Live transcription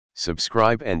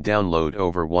Subscribe and download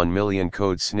over 1 million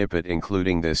code snippet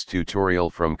including this tutorial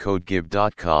from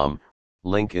codegive.com,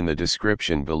 link in the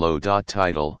description below.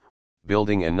 Title: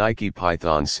 Building a Nike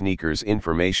Python Sneakers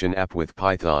Information App with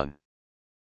Python.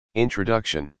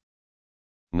 Introduction.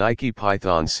 Nike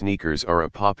Python sneakers are a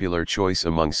popular choice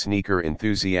among sneaker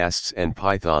enthusiasts and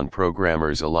Python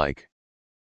programmers alike.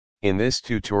 In this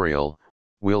tutorial,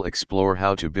 we'll explore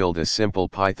how to build a simple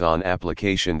Python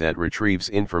application that retrieves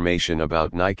information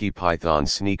about Nike Python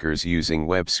sneakers using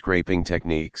web scraping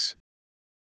techniques.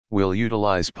 We'll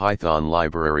utilize Python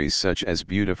libraries such as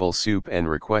Beautiful Soup and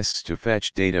requests to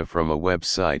fetch data from a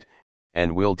website,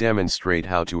 and we'll demonstrate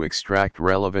how to extract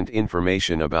relevant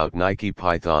information about Nike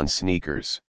Python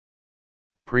sneakers.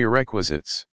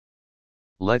 Prerequisites.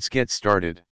 Let's get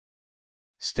started.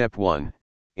 Step 1.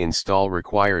 Install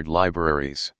required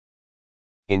libraries.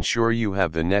 Ensure you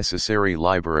have the necessary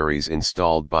libraries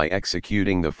installed by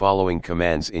executing the following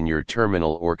commands in your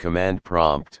terminal or command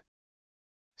prompt.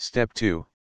 Step 2.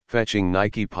 Fetching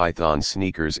Nike Python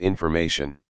sneakers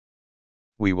information.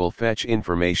 We will fetch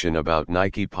information about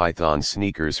Nike Python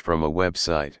sneakers from a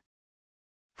website.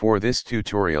 For this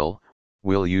tutorial,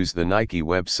 we'll use the Nike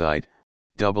website,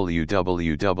 www.nike.com,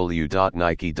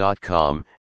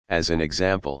 as an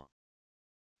example.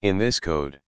 In this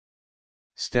code.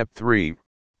 Step 3.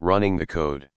 Running the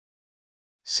code.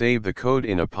 Save the code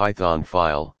in a Python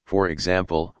file, for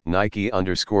example,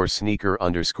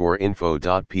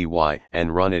 Nike_sneaker_info.py,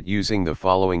 and run it using the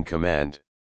following command.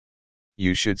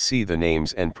 You should see the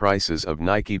names and prices of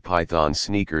Nike Python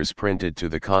sneakers printed to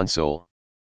the console.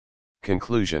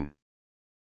 Conclusion.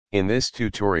 In this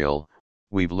tutorial,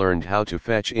 we've learned how to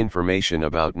fetch information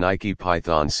about Nike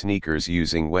Python sneakers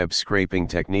using web scraping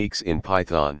techniques in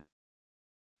Python.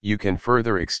 You can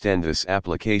further extend this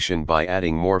application by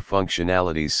adding more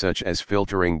functionalities such as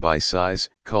filtering by size,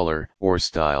 color, or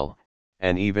style,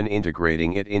 and even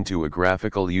integrating it into a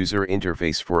graphical user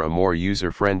interface for a more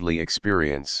user-friendly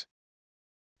experience.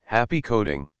 Happy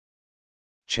coding!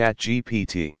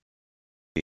 ChatGPT